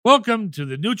Welcome to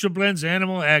the NutriBlends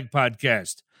Animal Ag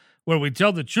Podcast, where we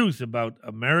tell the truth about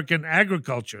American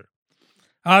agriculture.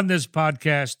 On this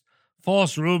podcast,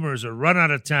 false rumors are run out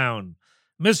of town,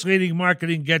 misleading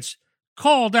marketing gets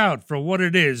called out for what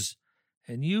it is,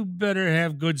 and you better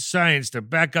have good science to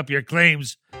back up your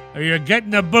claims or you're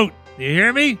getting a boot. You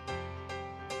hear me?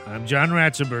 I'm John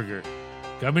Ratzenberger,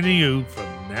 coming to you from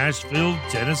Nashville,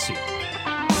 Tennessee.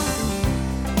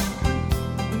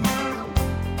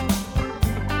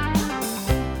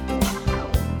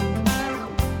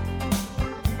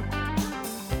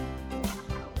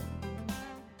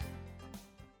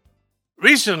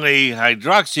 Recently,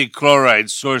 hydroxychloride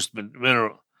sourced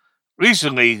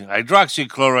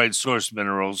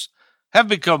minerals have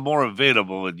become more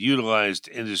available and utilized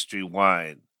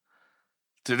industry-wide.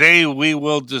 Today, we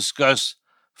will discuss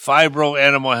Phibro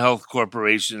Animal Health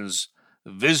Corporation's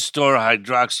Vizstor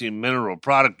hydroxy mineral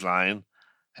product line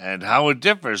and how it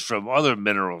differs from other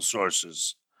mineral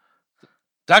sources.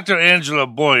 Dr. Angela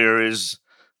Boyer is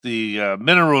the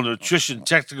Mineral Nutrition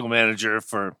Technical Manager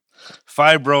for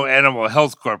Phibro Animal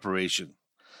Health Corporation.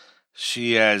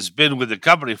 She has been with the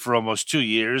company for almost 2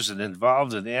 years and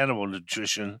involved in animal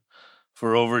nutrition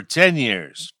for over 10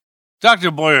 years. Dr.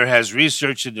 Boyer has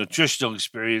research and nutritional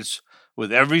experience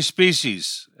with every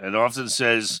species and often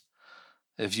says,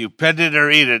 if you pet it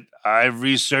or eat it, I've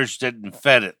researched it and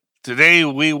fed it. Today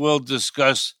we will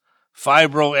discuss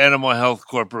Phibro Animal Health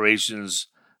Corporation's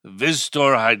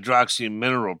Vizstor hydroxy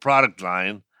mineral product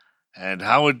line and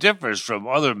how it differs from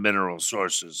other mineral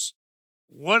sources.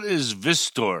 What is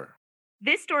Vizstor?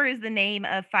 Vizstor is the name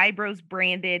of Phibro's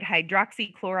branded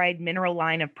hydroxychloride mineral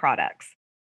line of products.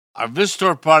 Are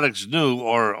Vizstor products new,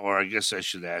 or I guess I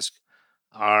should ask,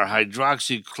 are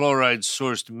hydroxychloride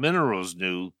sourced minerals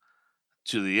new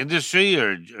to the industry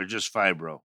or just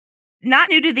Phibro? Not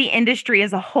new to the industry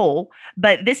as a whole,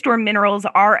 but Vizstor minerals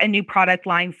are a new product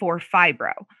line for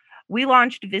Phibro. We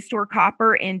launched Vizstor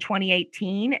Copper in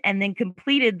 2018 and then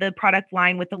completed the product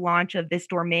line with the launch of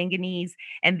Vizstor Manganese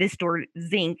and Vizstor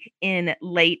Zinc in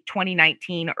late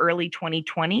 2019, early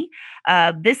 2020.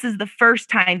 This is the first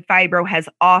time Phibro has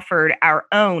offered our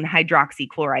own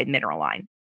hydroxychloride mineral line.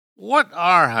 What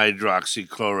are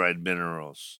hydroxychloride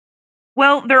minerals?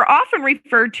 Well, they're often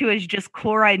referred to as just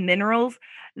chloride minerals.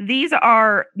 These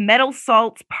are metal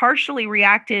salts partially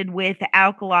reacted with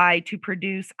alkali to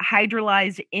produce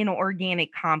hydrolyzed inorganic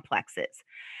complexes.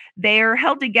 They are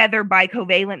held together by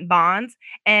covalent bonds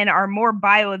and are more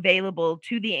bioavailable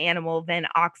to the animal than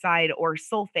oxide or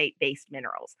sulfate-based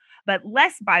minerals, but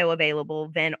less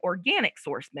bioavailable than organic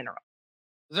source minerals.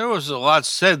 There was a lot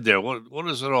said there. What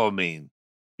does it all mean?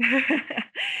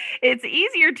 It's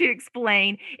easier to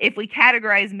explain if we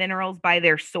categorize minerals by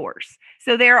their source.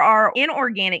 So there are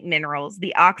inorganic minerals,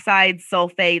 the oxides,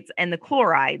 sulfates, and the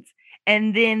chlorides,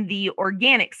 and then the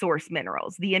organic source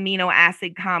minerals, the amino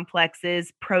acid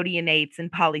complexes, proteinates,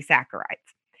 and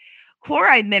polysaccharides.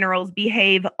 Chloride minerals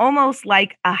behave almost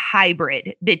like a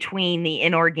hybrid between the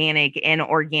inorganic and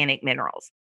organic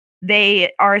minerals.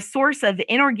 They are a source of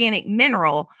inorganic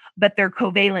mineral, but their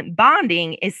covalent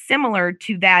bonding is similar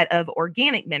to that of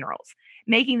organic minerals,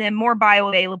 making them more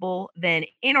bioavailable than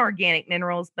inorganic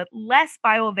minerals, but less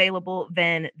bioavailable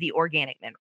than the organic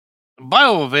minerals.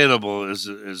 Bioavailable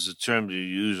is a term you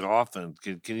use often.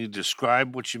 Can you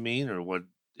describe what you mean or what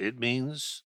it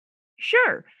means?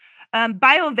 Sure.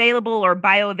 Bioavailable or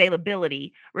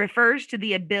bioavailability refers to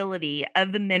the ability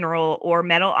of the mineral or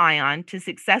metal ion to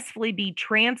successfully be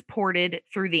transported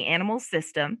through the animal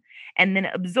system and then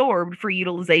absorbed for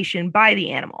utilization by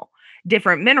the animal.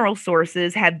 Different mineral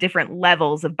sources have different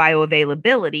levels of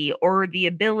bioavailability or the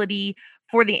ability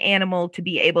for the animal to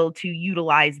be able to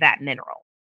utilize that mineral.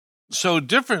 So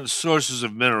different sources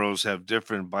of minerals have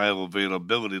different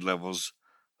bioavailability levels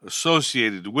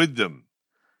associated with them.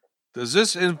 Does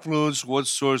this influence what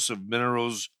source of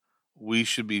minerals we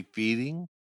should be feeding?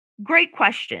 Great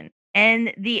question.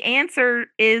 And the answer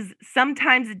is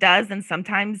sometimes it does and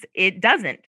sometimes it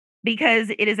doesn't, because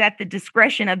it is at the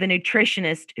discretion of the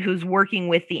nutritionist who's working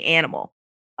with the animal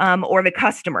or the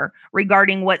customer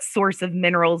regarding what source of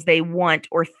minerals they want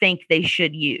or think they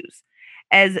should use.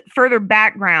 As further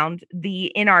background,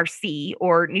 the NRC,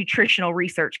 or Nutritional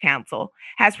Research Council,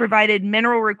 has provided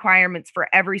mineral requirements for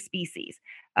every species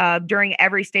during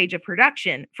every stage of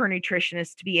production for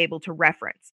nutritionists to be able to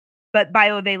reference. But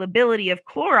bioavailability of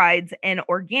chlorides and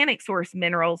organic source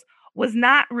minerals was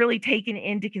not really taken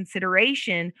into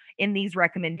consideration in these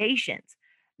recommendations.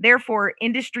 Therefore,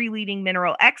 industry leading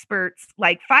mineral experts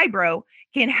like Fibro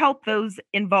can help those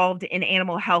involved in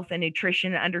animal health and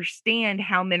nutrition understand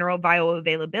how mineral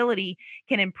bioavailability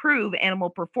can improve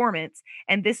animal performance,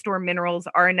 and Vistor minerals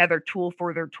are another tool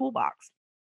for their toolbox.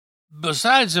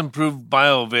 Besides improved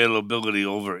bioavailability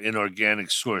over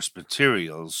inorganic source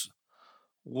materials,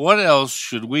 what else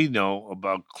should we know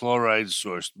about chloride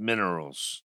sourced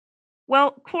minerals?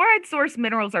 Well, chloride source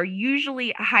minerals are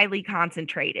usually highly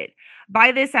concentrated.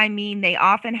 By this, I mean they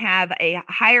often have a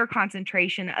higher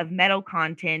concentration of metal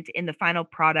content in the final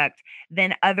product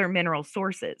than other mineral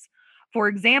sources. For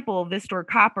example, Vistor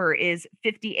copper is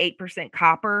 58%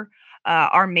 copper,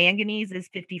 our manganese is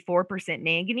 54%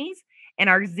 manganese, and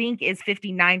our zinc is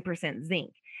 59%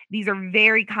 zinc. These are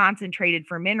very concentrated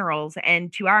for minerals,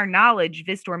 and to our knowledge,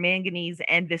 Vistor manganese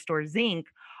and Vistor zinc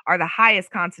are the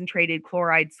highest concentrated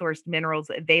chloride sourced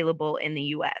minerals available in the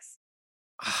US.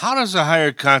 How does a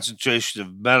higher concentration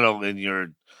of metal in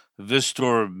your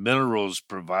Vistor minerals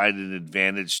provide an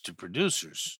advantage to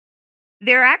producers?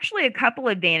 There are actually a couple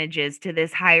advantages to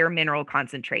this higher mineral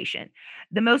concentration.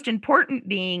 The most important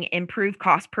being improved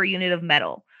cost per unit of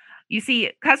metal. You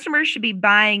see, customers should be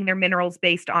buying their minerals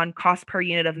based on cost per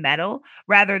unit of metal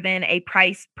rather than a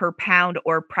price per pound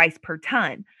or price per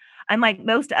ton. Unlike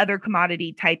most other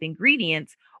commodity type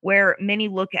ingredients, where many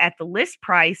look at the list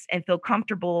price and feel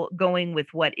comfortable going with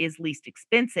what is least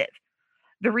expensive.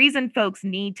 The reason folks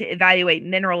need to evaluate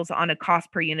minerals on a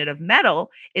cost per unit of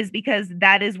metal is because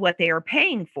that is what they are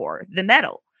paying for, the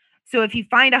metal. So if you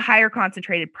find a higher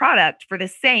concentrated product for the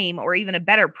same or even a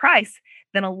better price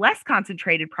than a less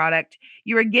concentrated product,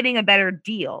 you are getting a better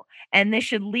deal. And this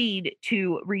should lead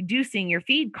to reducing your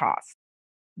feed costs.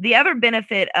 The other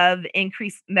benefit of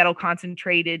increased metal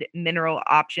concentrated mineral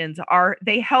options are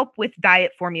they help with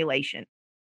diet formulation.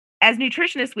 As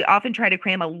nutritionists, we often try to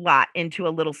cram a lot into a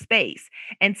little space.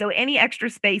 And so any extra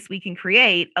space we can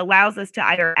create allows us to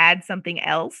either add something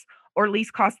else or at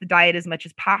least cost the diet as much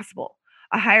as possible.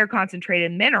 A higher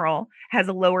concentrated mineral has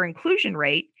a lower inclusion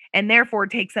rate and therefore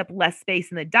takes up less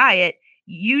space in the diet,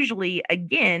 usually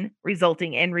again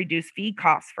resulting in reduced feed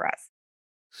costs for us.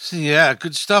 So, yeah,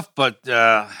 good stuff. But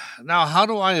now, how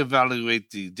do I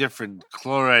evaluate the different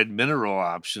chloride mineral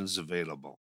options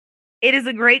available? It is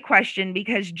a great question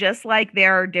because just like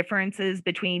there are differences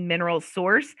between mineral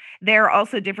source, there are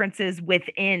also differences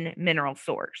within mineral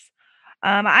source.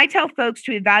 I tell folks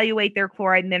to evaluate their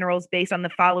chloride minerals based on the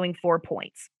following 4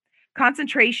 points: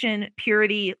 concentration,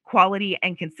 purity, quality,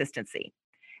 and consistency.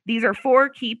 These are four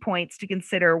key points to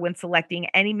consider when selecting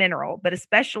any mineral, but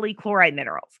especially chloride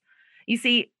minerals. You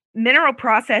see, mineral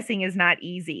processing is not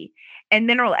easy, and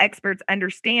mineral experts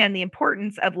understand the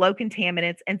importance of low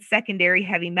contaminants and secondary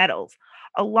heavy metals,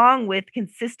 along with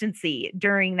consistency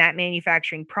during that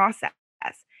manufacturing process.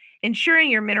 Ensuring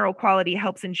your mineral quality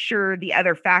helps ensure the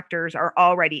other factors are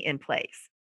already in place.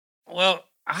 Well,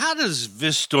 how does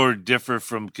Vistor differ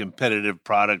from competitive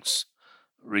products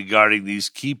regarding these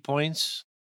key points?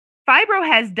 Fibro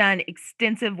has done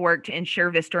extensive work to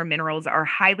ensure Vistor minerals are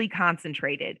highly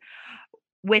concentrated,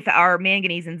 with our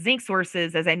manganese and zinc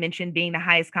sources, as I mentioned, being the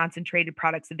highest concentrated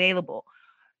products available.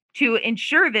 To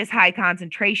ensure this high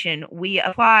concentration, we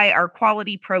apply our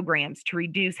quality programs to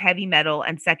reduce heavy metal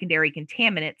and secondary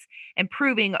contaminants,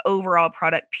 improving overall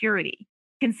product purity.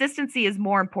 Consistency is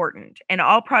more important, and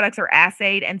all products are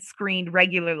assayed and screened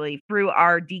regularly through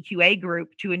our DQA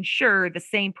group to ensure the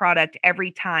same product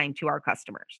every time to our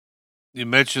customers. You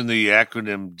mentioned the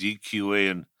acronym DQA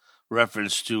in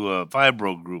reference to a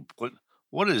Fibro group.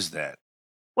 What is that?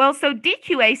 Well, so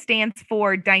DQA stands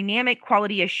for Dynamic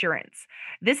Quality Assurance.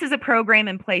 This is a program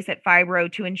in place at Fibro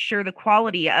to ensure the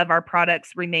quality of our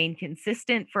products remain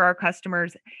consistent for our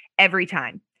customers every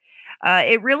time.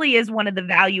 It really is one of the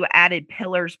value added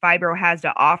pillars Fibro has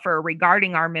to offer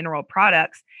regarding our mineral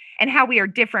products and how we are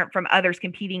different from others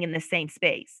competing in the same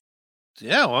space.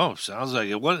 Yeah, well, sounds like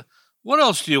it. What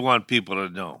else do you want people to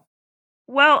know?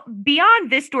 Well, beyond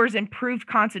Vistor's improved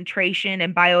concentration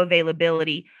and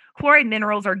bioavailability, chloride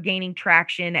minerals are gaining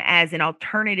traction as an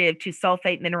alternative to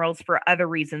sulfate minerals for other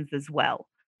reasons as well.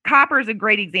 Copper is a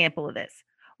great example of this.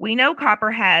 We know copper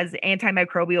has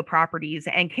antimicrobial properties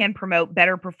and can promote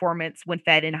better performance when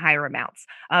fed in higher amounts,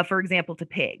 for example, to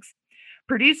pigs.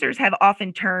 Producers have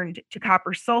often turned to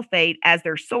copper sulfate as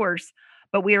their source,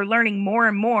 but we are learning more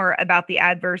and more about the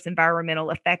adverse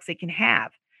environmental effects it can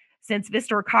have. Since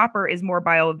Vistor copper is more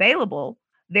bioavailable,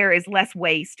 there is less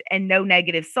waste and no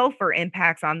negative sulfur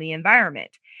impacts on the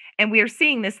environment. And we are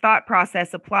seeing this thought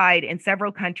process applied in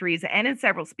several countries and in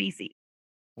several species.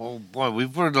 Well, boy,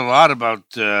 we've learned a lot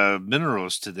about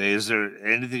minerals today. Is there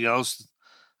anything else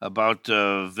about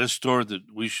Vistor that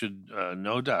we should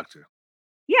know, Doctor?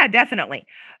 Yeah, definitely.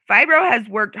 Fibro has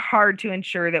worked hard to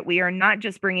ensure that we are not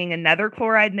just bringing another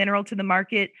chloride mineral to the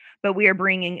market, but we are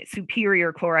bringing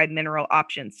superior chloride mineral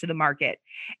options to the market.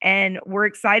 And we're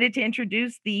excited to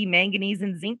introduce the manganese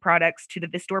and zinc products to the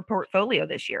Vistor portfolio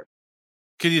this year.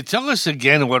 Can you tell us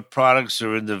again what products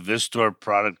are in the Vistor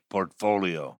product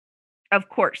portfolio? Of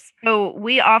course. So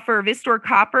we offer Vistor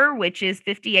copper, which is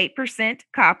 58%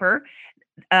 copper,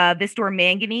 Vistor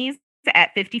manganese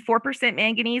at 54%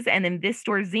 manganese, and then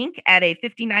Vistor zinc at a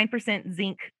 59%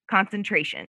 zinc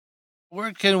concentration.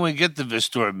 Where can we get the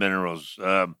Vistor minerals?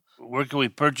 Where can we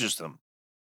purchase them?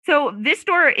 So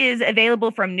Vistor is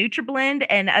available from NutriBlend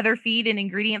and other feed and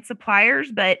ingredient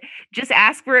suppliers, but just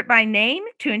ask for it by name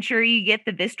to ensure you get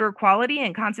the Vistor quality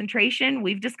and concentration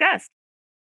we've discussed.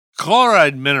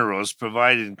 Chloride minerals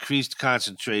provide increased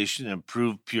concentration,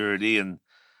 improved purity, and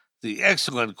the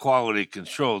excellent quality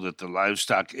control that the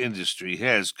livestock industry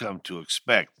has come to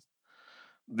expect.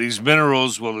 These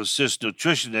minerals will assist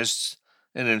nutritionists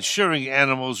in ensuring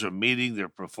animals are meeting their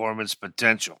performance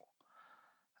potential.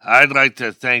 I'd like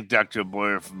to thank Dr.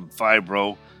 Boyer from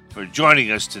Fibro for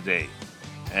joining us today,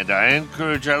 and I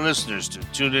encourage our listeners to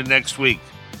tune in next week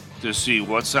to see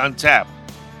what's on tap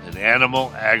in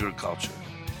animal agriculture.